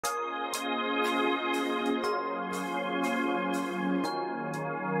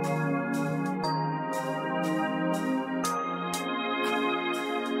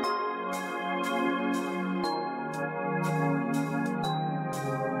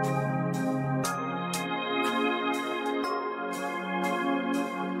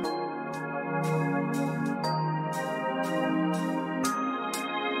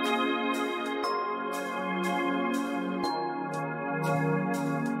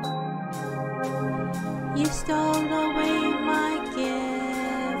stole away my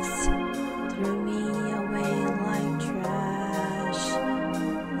gifts, threw me away like trash,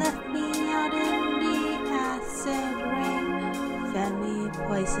 left me out in the acid rain, fed me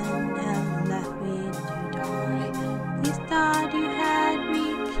poison and left me to die. You thought you had me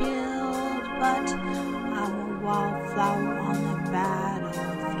killed, but I'm a wildflower on the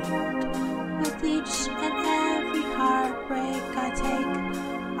battlefield. With each and every heartbreak I take,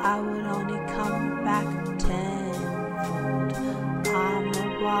 I would only come back tenfold. I'm a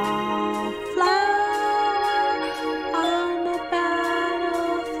wildflower on the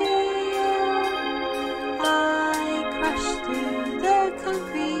battlefield. I crush through the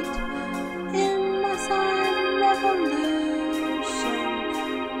concrete in my sun revolution.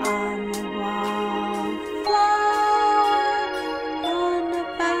 I'm a wildflower on the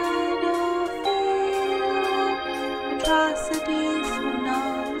battlefield. Atrocities will no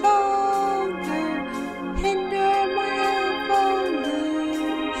longer hinder my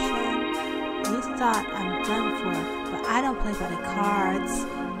evolution. You thought I'm done for, but I don't play by the cards.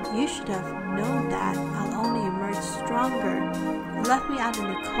 You should have known that I'll only emerge stronger. You left me out in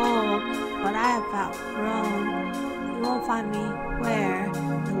the cold, but I have outgrown. You won't find me where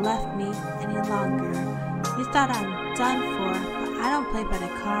you left me any longer. You thought I'm done for, but I don't play by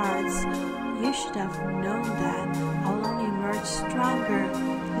the cards. You should have known that I'll only emerge stronger.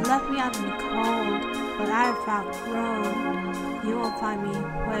 You left me out in the cold, but I have outgrown. You won't find me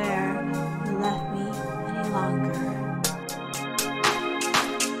where you left me any longer.